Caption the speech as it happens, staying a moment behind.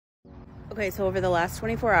Okay, so over the last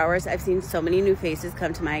 24 hours, I've seen so many new faces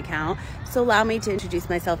come to my account. So allow me to introduce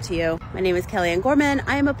myself to you. My name is Kellyanne Gorman.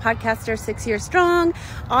 I am a podcaster, 6 years strong,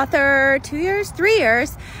 author, 3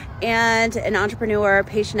 years, and an entrepreneur,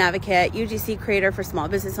 patient advocate, UGC creator for small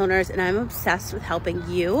business owners. And I'm obsessed with helping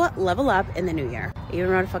you level up in the new year. I even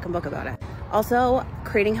wrote a fucking book about it. Also,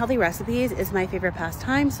 creating healthy recipes is my favorite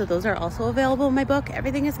pastime. So those are also available in my book,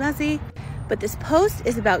 Everything is Messy. But this post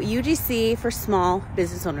is about UGC for small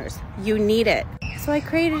business owners. You need it. So I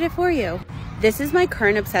created it for you. This is my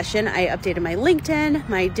current obsession. I updated my LinkedIn.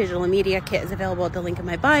 My digital media kit is available at the link in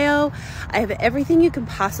my bio. I have everything you can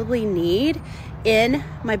possibly need in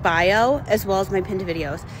my bio, as well as my pinned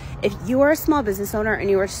videos. If you are a small business owner and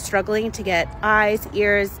you are struggling to get eyes,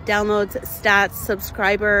 ears, downloads, stats,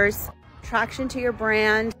 subscribers, traction to your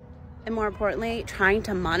brand, and more importantly, trying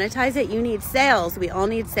to monetize it, you need sales. We all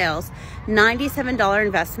need sales. $97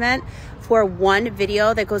 investment for one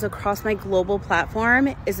video that goes across my global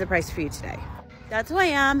platform is the price for you today. That's who I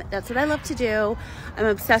am. That's what I love to do. I'm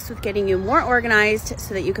obsessed with getting you more organized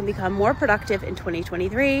so that you can become more productive in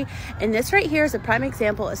 2023. And this right here is a prime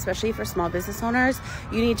example, especially for small business owners.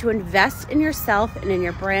 You need to invest in yourself and in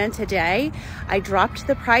your brand today. I dropped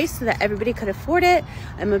the price so that everybody could afford it.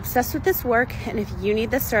 I'm obsessed with this work. And if you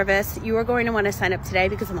need this service, you are going to want to sign up today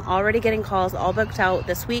because I'm already getting calls all booked out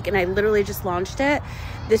this week. And I literally just launched it.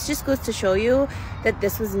 This just goes to show you that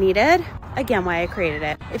this was needed. Again, why I created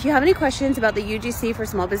it. If you have any questions about the UGC for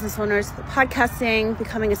small business owners, podcasting,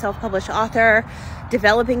 becoming a self-published author,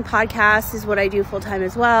 developing podcasts is what I do full-time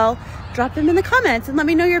as well, drop them in the comments and let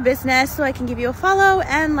me know your business so I can give you a follow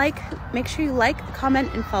and make sure you like,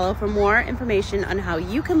 comment, and follow for more information on how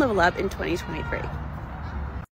you can level up in 2023.